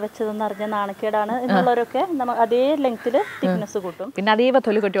 നമുക്ക് വെച്ചതെന്ന് അറിഞ്ഞ നാണക്കേടാണ് എന്നുള്ളവരൊക്കെ നമ്മൾ അതേ ലെങ്ത്തിൽ തിക്നെസ് കൂട്ടും. പിന്നെ അതീവ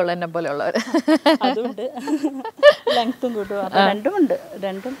തൊലിക്കൊട്ടിയുള്ള എന്നെ പോലെയുള്ളവർ അതുകൊണ്ട് ലെങ്ത്തും കൂട്ടും. രണ്ടും ഉണ്ട്,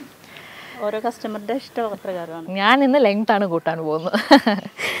 രണ്ടും ഓരോ കസ്റ്റമറുടെ ഇഷ്ടപ്രകാരമാണ്. ഞാൻ ഇന്ന് ലെങ്ത് ആണ് കൂട്ടാൻ പോകുന്നത്.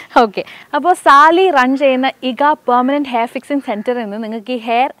 ഓക്കെ, അപ്പോൾ സാലി റൺ ചെയ്യുന്ന ഇഗ പെർമനൻറ്റ് ഹെയർ ഫിക്സിംഗ് സെൻറ്ററിൽ നിന്ന് നിങ്ങൾക്ക് ഈ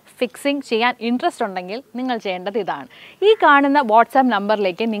ഹെയർ ഫിക്സിംഗ് ചെയ്യാൻ ഇൻട്രസ്റ്റ് ഉണ്ടെങ്കിൽ നിങ്ങൾ ചെയ്യേണ്ടത് ഇതാണ്. ഈ കാണുന്ന വാട്സാപ്പ്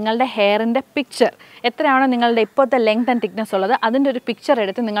നമ്പറിലേക്ക് നിങ്ങളുടെ ഹെയറിൻ്റെ പിക്ചർ, എത്രയാണോ നിങ്ങളുടെ ഇപ്പോഴത്തെ ലെങ്ത് ആൻഡ് തിക്നെസ് ഉള്ളത് അതിൻ്റെ ഒരു പിക്ചർ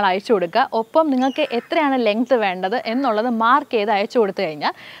എടുത്ത് നിങ്ങൾ അയച്ചു കൊടുക്കുക. ഒപ്പം നിങ്ങൾക്ക് എത്രയാണ് ലെങ്ത് വേണ്ടത് എന്നുള്ളത് മാർക്ക് ചെയ്ത് അയച്ചു കൊടുത്തു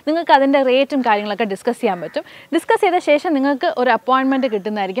കഴിഞ്ഞാൽ നിങ്ങൾക്ക് അതിൻ്റെ റേറ്റും കാര്യങ്ങളൊക്കെ ഡിസ്കസ് ചെയ്യാൻ പറ്റും. ഡിസ്കസ് ചെയ്ത ശേഷം നിങ്ങൾക്ക് ഒരു അപ്പോയിൻമെൻറ്റ്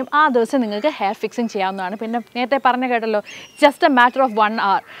കിട്ടുന്നതായിരിക്കും. ആ ദിവസം നിങ്ങൾക്ക് ഹെയർ ഫിക്സിംഗ് ചെയ്യാവുന്നതാണ്. പിന്നെ നേരത്തെ പറഞ്ഞു കേട്ടല്ലോ, just A matter of 1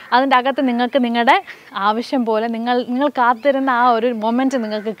 hour. അതിൻ്റെ അകത്ത് നിങ്ങൾക്ക് നിങ്ങളുടെ ആവശ്യം പോലെ നിങ്ങൾ കാത്തിരുന്ന ആ ഒരു മൊമെൻറ്റ്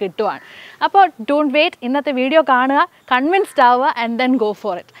നിങ്ങൾക്ക് കിട്ടുവാണ്. അപ്പോൾ ഡോണ്ട് വെയിറ്റ്, ഇന്നത്തെ വീഡിയോ കാണുക, കൺവിൻസ്ഡ് ആവുക and then go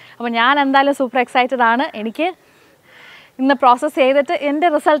for it. അപ്പോൾ ഞാൻ എന്തായാലും സൂപ്പർ എക്സൈറ്റഡ് ആണ്. എനിക്ക് ഇന്ന് പ്രോസസ്സ് ചെയ്തിട്ട് എൻ്റെ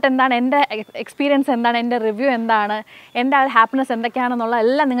റിസൾട്ട് എന്താണ്, എൻ്റെ എക്സ്പീരിയൻസ് എന്താണ്, എൻ്റെ റിവ്യൂ എന്താണ്, എൻ്റെ ആ ഹാപ്പിനെസ് എന്തൊക്കെയാണെന്നുള്ള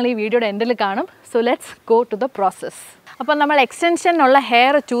എല്ലാം നിങ്ങൾ ഈ വീഡിയോയുടെ എൻഡിൽ കാണും. So let's go to the process. അപ്പോൾ നമ്മൾ എക്സ്റ്റൻഷനുള്ള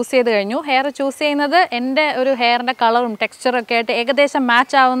ഹെയർ ചൂസ് ചെയ്ത് കഴിഞ്ഞു. ഹെയർ ചൂസ് ചെയ്യുന്നത് എൻ്റെ ഒരു ഹെയറിൻ്റെ കളറും ടെക്സ്ചറും ഒക്കെ ആയിട്ട് ഏകദേശം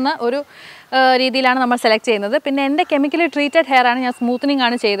മാച്ച് ആവുന്ന ഒരു രീതിയിലാണ് നമ്മൾ സെലക്ട് ചെയ്യുന്നത്. പിന്നെ എൻ്റെ കെമിക്കലി ട്രീറ്റഡ് ഹെയർ ആണ്, ഞാൻ സ്മൂത്തനിങ്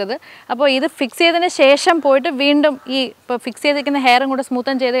ആണ് ചെയ്തത്. അപ്പോൾ ഇത് ഫിക്സ് ചെയ്തതിന് ശേഷം പോയിട്ട് വീണ്ടും ഇപ്പോൾ ഫിക്സ് ചെയ്തിരിക്കുന്ന ഹെയറും കൂടെ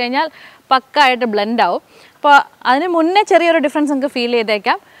സ്മൂത്തൻ ചെയ്ത് കഴിഞ്ഞാൽ പക്കായിട്ട് ബ്ലെൻഡ് ആവും. അപ്പോൾ അതിന് മുന്നേ ചെറിയൊരു ഡിഫറൻസ് നമുക്ക് ഫീൽ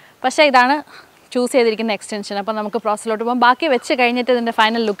ചെയ്തേക്കാം. പക്ഷേ ഇതാണ് ചൂസ് ചെയ്തിരിക്കുന്ന എക്സ്റ്റൻഷൻ. അപ്പോൾ നമുക്ക് പ്രോസസ്സിലോട്ട് പോകാം. ബാക്കി വെച്ച് കഴിഞ്ഞിട്ട് ഇതിൻ്റെ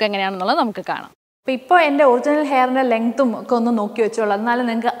ഫൈനൽ ലുക്ക് എങ്ങനെയാണെന്നുള്ളത് നമുക്ക് കാണാം. അപ്പോൾ ഇപ്പോൾ എൻ്റെ ഒറിജിനൽ ഹെയറിൻ്റെ ലെങ്ത്തും ഒക്കെ ഒന്ന് നോക്കി വെച്ചോളൂ, എന്നാലും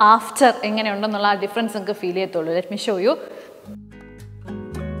നിങ്ങൾക്ക് ആഫ്റ്റർ എങ്ങനെയുണ്ടെന്നുള്ള ആ ഡിഫറൻസ് നിങ്ങൾക്ക് ഫീൽ ചെയ്യത്തുള്ളൂ. Let me show you.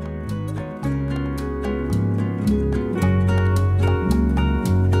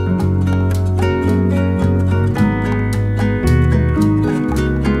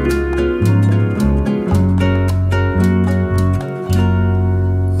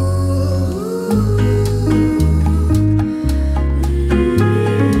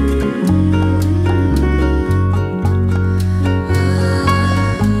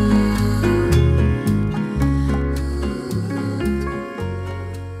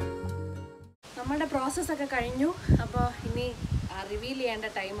 പ്രോസസ്സൊക്കെ കഴിഞ്ഞു. അപ്പോൾ ഇനി റിവീൽ ചെയ്യേണ്ട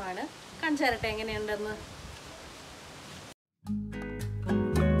ടൈമാണ്. കാണിച്ചു തരട്ടെ എങ്ങനെയുണ്ടെന്ന്.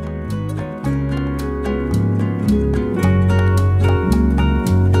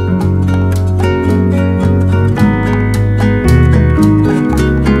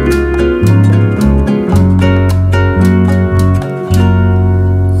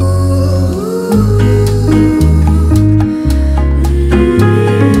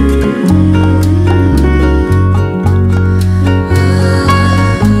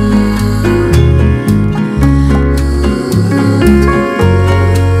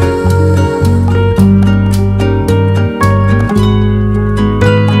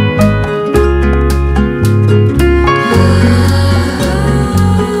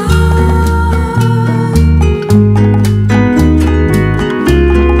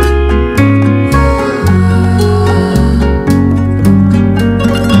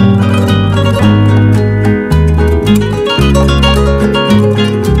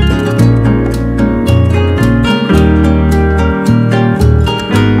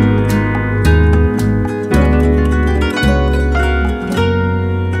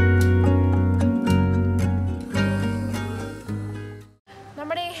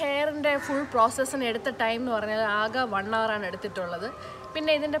 ഹെയറിൻ്റെ ഫുൾ പ്രോസസ്സിന് എടുത്ത ടൈം എന്ന് പറഞ്ഞാൽ ആകെ 1 hour എടുത്തിട്ടുള്ളത്.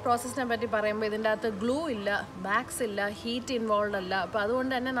 പിന്നെ ഇതിൻ്റെ പ്രോസസ്സിനെ പറ്റി പറയുമ്പോൾ ഇതിൻ്റെ അകത്ത് ഗ്ലൂ ഇല്ല, വാക്സ് ഇല്ല, ഹീറ്റ് ഇൻവോൾവ് അല്ല. അപ്പോൾ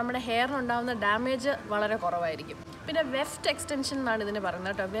അതുകൊണ്ട് തന്നെ നമ്മുടെ ഹെയറിനുണ്ടാകുന്ന ഡാമേജ് വളരെ കുറവായിരിക്കും. പിന്നെ വെഫ്റ്റ് എക്സ്റ്റൻഷൻ എന്നാണ് ഇതിന്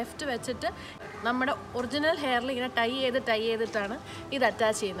പറയുന്നത് കേട്ടോ. വെഫ്റ്റ് വെച്ചിട്ട് നമ്മുടെ ഒറിജിനൽ ഹെയറിൽ ഇങ്ങനെ ടൈ ചെയ്തിട്ടാണ് ഇത്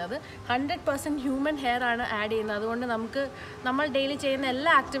അറ്റാച്ച് ചെയ്യുന്നത്. 100% ഹ്യൂമൻ ഹെയർ ആണ് ആഡ് ചെയ്യുന്നത്. അതുകൊണ്ട് നമ്മൾ ഡെയിലി ചെയ്യുന്ന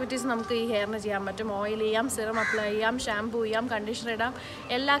എല്ലാ ആക്ടിവിറ്റീസും നമുക്ക് ഈ ഹെയറിന് ചെയ്യാൻ പറ്റും. ഓയിൽ ചെയ്യാം, സിറം അപ്ലൈ ചെയ്യാം, ഷാംപൂ ചെയ്യാം, കണ്ടീഷണർ ഇടാം,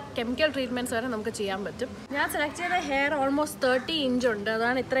 എല്ലാ കെമിക്കൽ ട്രീറ്റ്മെൻറ്റ്സ് വരെ നമുക്ക് ചെയ്യാൻ പറ്റും. ഞാൻ സെലക്ട് ചെയ്ത ഹെയർ ഓൾമോസ്റ്റ് 30 inch ഉണ്ട്.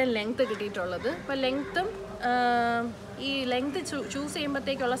 അതാണ് ഇത്രയും ലെങ്ത്ത് കിട്ടിയിട്ടുള്ളത്. അപ്പോൾ ലെങ്ത്തും ഈ ലെങ്ത്ത് ചൂസ്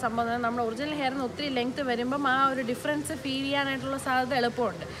ചെയ്യുമ്പോഴത്തേക്കുള്ള സംഭവം നമ്മുടെ ഒറിജിനൽ ഹെയറിന് ഒത്തിരി ലെങ്ത്ത് വരുമ്പം ആ ഒരു ഡിഫറൻസ് ഫീൽ ചെയ്യാനായിട്ടുള്ള സാധ്യത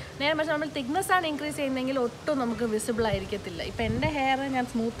എളുപ്പമുണ്ട്. നേരെ പക്ഷേ നമ്മൾ തിക്നെസ്സാണ് ഇൻക്രീസ് ചെയ്യുന്നതെങ്കിൽ ഒട്ടും നമുക്ക് വിസിബിൾ ആയിരിക്കത്തില്ല. ഇപ്പോൾ എൻ്റെ ഹെയർ ഞാൻ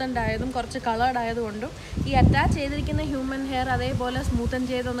സ്മൂത്തൻഡ് ആയതും കുറച്ച് കളേർഡ് ആയതുകൊണ്ടും ഈ അറ്റാച്ച് ചെയ്തിരിക്കുന്ന ഹ്യൂമൻ ഹെയർ അതേപോലെ സ്മൂത്തൻ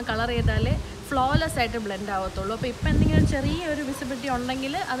ചെയ്തൊന്ന് കളർ ചെയ്താലേ ഫ്ലോലെസ് ആയിട്ട് ബ്ലെൻഡ് ആവത്തുള്ളൂ. അപ്പോൾ ഇപ്പോൾ എന്തെങ്കിലും ചെറിയൊരു വിസിബിലിറ്റി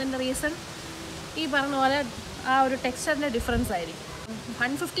ഉണ്ടെങ്കിൽ അതിൻ്റെ റീസൺ ഈ പറഞ്ഞ പോലെ ആ ഒരു ടെക്സ്ചറിൻ്റെ ഡിഫറൻസ് ആയിരിക്കും.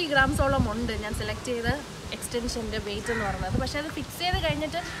 150 grams ഉണ്ട് ഞാൻ സെലക്ട് ചെയ്ത എക്സ്റ്റൻഷൻ്റെ വെയിറ്റ് എന്ന് പറയുന്നത്. പക്ഷേ അത് ഫിക്സ് ചെയ്ത്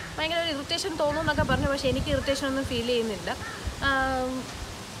കഴിഞ്ഞിട്ട് ഭയങ്കര ഒരു ഇറിറ്റേഷൻ തോന്നും എന്നൊക്കെ പറഞ്ഞു. പക്ഷേ എനിക്ക് ഇറിറ്റേഷൻ ഒന്നും ഫീൽ ചെയ്യുന്നില്ല.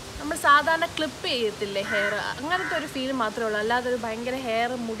 നമ്മൾ സാധാരണ ക്ലിപ്പ് ചെയ്യത്തില്ലേ ഹെയർ, അങ്ങനത്തെ ഒരു ഫീൽ മാത്രമേ ഉള്ളൂ. അല്ലാതെ ഒരു ഭയങ്കര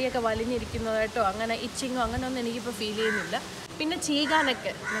ഹെയർ മുടിയൊക്കെ വലിഞ്ഞിരിക്കുന്നതായിട്ടോ അങ്ങനെ ഇച്ചിങ്ങോ അങ്ങനെയൊന്നും എനിക്കിപ്പോൾ ഫീൽ ചെയ്യുന്നില്ല. പിന്നെ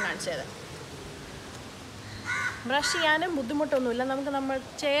ചീകാനൊക്കെ ഞാൻ കാണിച്ചത് ബ്രഷ് ചെയ്യാനും ബുദ്ധിമുട്ടൊന്നുമില്ല. നമ്മൾ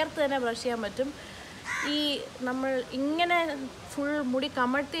ചേർത്ത് തന്നെ ബ്രഷ് ചെയ്യാൻ പറ്റും. ഈ നമ്മൾ ഇങ്ങനെ ഫുൾ മുടി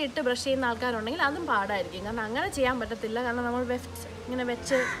കമഴ്ത്തിയിട്ട് ബ്രഷ് ചെയ്യുന്ന ആൾക്കാരുണ്ടെങ്കിൽ അതും പാടായിരിക്കും. കാരണം അങ്ങനെ ചെയ്യാൻ പറ്റത്തില്ല. കാരണം നമ്മൾ ഇങ്ങനെ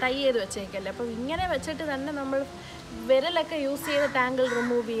വെച്ച് ടൈ ചെയ്ത് വെച്ചേക്കല്ലേ. അപ്പോൾ ഇങ്ങനെ വെച്ചിട്ട് തന്നെ നമ്മൾ വിരലൊക്കെ യൂസ് ചെയ്ത് ടാങ്കിൾ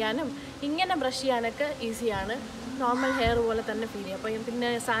റിമൂവ് ചെയ്യാനും ഇങ്ങനെ ബ്രഷ് ചെയ്യാനൊക്കെ ഈസിയാണ്. നോർമൽ ഹെയർ പോലെ തന്നെ ഫീൽ ചെയ്യും. അപ്പോൾ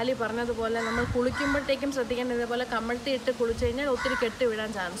പിന്നെ സാലി പറഞ്ഞതുപോലെ നമ്മൾ കുളിക്കുമ്പോഴത്തേക്കും ശ്രദ്ധിക്കേണ്ടത് ഇതേപോലെ കമഴ്ത്തിയിട്ട് കുളിച്ച് കഴിഞ്ഞാൽ ഒത്തിരി കെട്ട്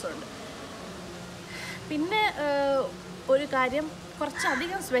വീഴാൻ ചാൻസ് ഉണ്ട്. പിന്നെ ഒരു കാര്യം,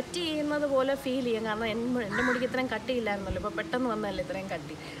 കുറച്ചധികം സ്വെറ്റ് ചെയ്യുന്നത് പോലെ ഫീൽ ചെയ്യും. കാരണം എൻ്റെ മുടിക്ക് ഇത്രയും കട്ടിയില്ലായിരുന്നല്ലോ, ഇപ്പോൾ പെട്ടെന്ന് വന്നതല്ലേ ഇത്രയും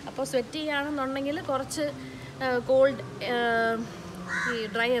കട്ടി. അപ്പോൾ സ്വെറ്റ് ചെയ്യുകയാണെന്നുണ്ടെങ്കിൽ കുറച്ച് കോൾഡ് ഈ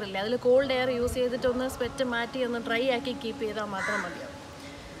ഡ്രയർ ഇല്ലേ, അതിൽ കോൾഡ് എയർ യൂസ് ചെയ്തിട്ടൊന്ന് സ്വെറ്റ് മാറ്റി ഒന്ന് ഡ്രൈ ആക്കി കീപ്പ് ചെയ്താൽ മാത്രം മതിയാവും.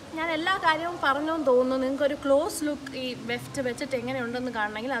 ഞാൻ എല്ലാ കാര്യവും പറഞ്ഞെന്ന് തോന്നുന്നു. നിങ്ങൾക്കൊരു ക്ലോസ് ലുക്ക് ഈ വെഫ്റ്റ് വെച്ചിട്ട് എങ്ങനെയുണ്ടെന്ന്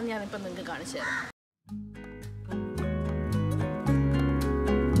കാണണമെങ്കിൽ അത് ഞാനിപ്പോൾ നിങ്ങൾക്ക് കാണിച്ചു തരാം.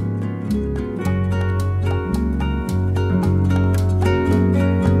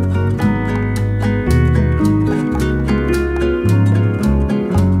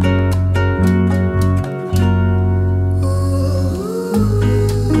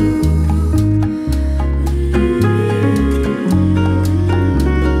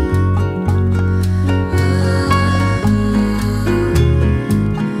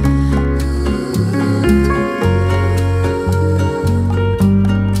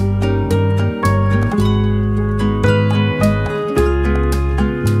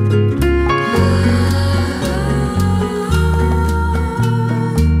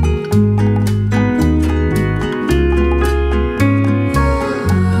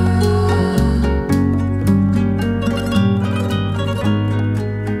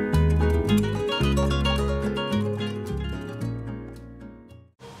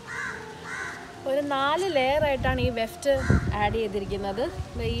 ഒരു 4 ലെയറായിട്ടാണ് ഈ വെഫ്റ്റ് ആഡ് ചെയ്തിരിക്കുന്നത്.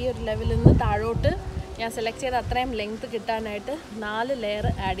 ഈ ഒരു ലെവലിൽ നിന്ന് താഴോട്ട് ഞാൻ സെലക്ട് ചെയ്ത അത്രയും ലെങ്ത്ത് കിട്ടാനായിട്ട് 4 ലെയർ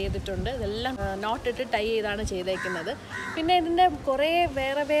ആഡ് ചെയ്തിട്ടുണ്ട്. ഇതെല്ലാം നോട്ടിട്ട് ടൈ ചെയ്താണ് ചെയ്തേക്കുന്നത്. പിന്നെ ഇതിൻ്റെ കുറേ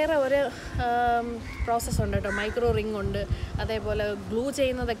വേറെ ഒരു പ്രോസസ്സ് ഉണ്ട് കേട്ടോ. മൈക്രോ റിംഗ് ഉണ്ട്, അതേപോലെ ഗ്ലൂ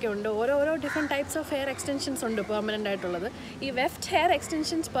ചെയ്യുന്നതൊക്കെ ഉണ്ട്. ഓരോ different types of hair extensions ഉണ്ട് പെർമനൻ്റ് ആയിട്ടുള്ളത്. ഈ വെഫ്റ്റ് ഹെയർ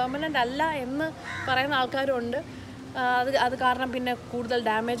എക്സ്റ്റൻഷൻസ് പെർമനൻ്റ് അല്ല എന്ന് പറയുന്ന ആൾക്കാരും ഉണ്ട്. അത് കാരണം പിന്നെ കൂടുതൽ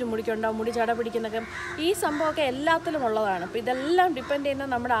ഡാമേജ് മുടിക്കുണ്ടാവും, മുടി ചട പിടിക്കുന്നൊക്കെ. ഈ സംഭവമൊക്കെ എല്ലാത്തിലും ഉള്ളതാണ്. അപ്പോൾ ഇതെല്ലാം ഡിപ്പെൻഡ്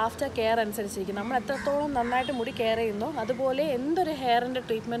ചെയ്യുന്നത് നമ്മുടെ ആഫ്റ്റർ കെയർ അനുസരിച്ചിരിക്കും. നമ്മൾ എത്രത്തോളം നന്നായിട്ട് മുടി കെയർ ചെയ്യുന്നു, അതുപോലെ എന്തൊരു ഹെയറിൻ്റെ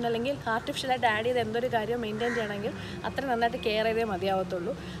ട്രീറ്റ്മെൻറ്റ് അല്ലെങ്കിൽ ആർട്ടിഫിഷ്യലായിട്ട് ആഡ് ചെയ്ത് എന്തൊരു കാര്യം മെയിൻറ്റെയിൻ ചെയ്യണമെങ്കിൽ അത്ര നന്നായിട്ട് കെയർ ചെയ്തേ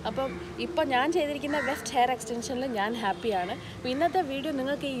മതിയാവത്തുള്ളൂ. അപ്പം ഇപ്പോൾ ഞാൻ ചെയ്തിരിക്കുന്ന വെഫ്റ്റ് ഹെയർ എക്സ്റ്റൻഷനിൽ ഞാൻ ഹാപ്പിയാണ്. ഇന്നത്തെ വീഡിയോ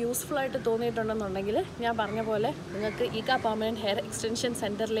നിങ്ങൾക്ക് യൂസ്ഫുൾ ആയിട്ട് തോന്നിയിട്ടുണ്ടെന്നുണ്ടെങ്കിൽ ഞാൻ പറഞ്ഞ പോലെ നിങ്ങൾക്ക് ഇക പെർമനൻറ്റ് ഹെയർ എക്സ്റ്റൻഷൻ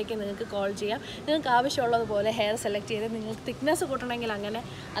സെൻറ്ററിലേക്ക് നിങ്ങൾക്ക് കോൾ ചെയ്യാം. നിങ്ങൾക്ക് ആവശ്യമുള്ളതുപോലെ ഹെയർ സെലക്ട് ചെയ്ത് നിങ്ങൾക്ക് തിക്നെസ് കൂട്ടണമെങ്കിൽ അങ്ങനെ,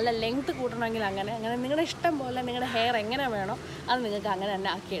 അല്ല ലെങ്ത്ത് കൂട്ടണമെങ്കിൽ അങ്ങനെ നിങ്ങളുടെ ഇഷ്ടം പോലെ നിങ്ങളുടെ ഹെയർ എങ്ങനെ വേണോ അത് നിങ്ങൾക്ക് അങ്ങനെ തന്നെ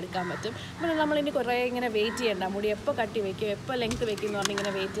ആക്കിയെടുക്കാൻ പറ്റും. പിന്നെ നമ്മളിനി കുറേ ഇങ്ങനെ വെയിറ്റ് ചെയ്യേണ്ട, മുടി എപ്പോൾ കട്ടി വയ്ക്കും എപ്പോൾ ലെങ്ത്ത് വയ്ക്കും എന്ന് പറഞ്ഞ്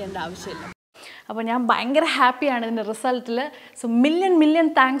ഇങ്ങനെ വെയിറ്റ് ചെയ്യേണ്ട ആവശ്യമില്ല. അപ്പോൾ ഞാൻ ഭയങ്കര ഹാപ്പിയാണ് ഇതിൻ്റെ റിസൾട്ടിൽ. So million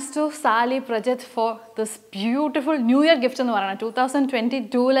thanks to Sally Prajith for this beautiful new year gift എന്ന് പറയുന്നത്.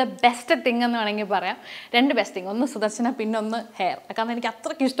 2022 ബെസ്റ്റ് തിങ് എന്ന് വേണമെങ്കിൽ പറയാം. 2 ബെസ്റ്റ് തിങ്, ഒന്ന് സുദർശന പിന്നെ ഒന്ന് ഹെയർ. കാരണം എനിക്ക്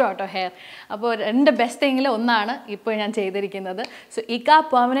അത്രയ്ക്ക് ഇഷ്ടമാണ് കേട്ടോ ഹെയർ. അപ്പോൾ 2 ബെസ്റ്റ് തിങ്ങിൽ ഒന്നാണ് ഇപ്പോൾ ഞാൻ ചെയ്തിരിക്കുന്നത്. സോ ഇക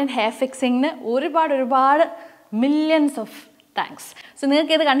പെർമനൻറ്റ് ഹെയർ ഫിക്സിങ്ങിന് ഒരുപാട് മില്യൺസ് ഓഫ് താങ്ക്സ്. സോ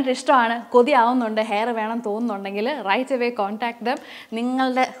നിങ്ങൾക്ക് ഇത് കണ്ടിട്ട് ഇഷ്ടമാണ്, കൊതിയാവുന്നുണ്ട്, ഹെയർ വേണം തോന്നുന്നുണ്ടെങ്കിൽ റൈറ്റ് അവേ കോൺടാക്ട് ദം.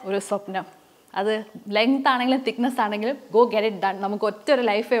 നിങ്ങളുടെ ഒരു സ്വപ്നം, അത് ലെങ്ത് ആണെങ്കിലും തിക്നെസ് ആണെങ്കിലും ഗോ ഗെറ്റ് ഇറ്റ് ഡൺ. നമുക്ക് ഒറ്റൊരു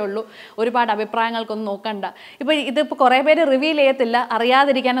ലൈഫേ ഉള്ളൂ, ഒരുപാട് അഭിപ്രായങ്ങൾക്കൊന്നും നോക്കണ്ട. ഇതിപ്പോൾ കുറേ പേര് റിവീൽ ചെയ്യത്തില്ല,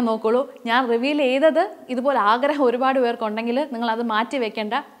 അറിയാതിരിക്കാനേ നോക്കുള്ളൂ. ഞാൻ റിവീൽ ചെയ്തത് ഇതുപോലെ ആഗ്രഹം ഒരുപാട് പേർക്കുണ്ടെങ്കിൽ നിങ്ങളത് മാറ്റി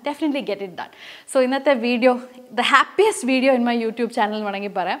വെക്കേണ്ട, definitely get it done. So ഇന്നത്തെ video the happiest video in my YouTube channel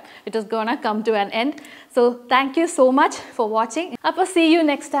വേണമെങ്കിൽ പറയാം. It is gonna come to an end. So thank you so much for watching. അപ്പോൾ see you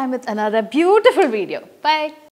next time with another beautiful video. By.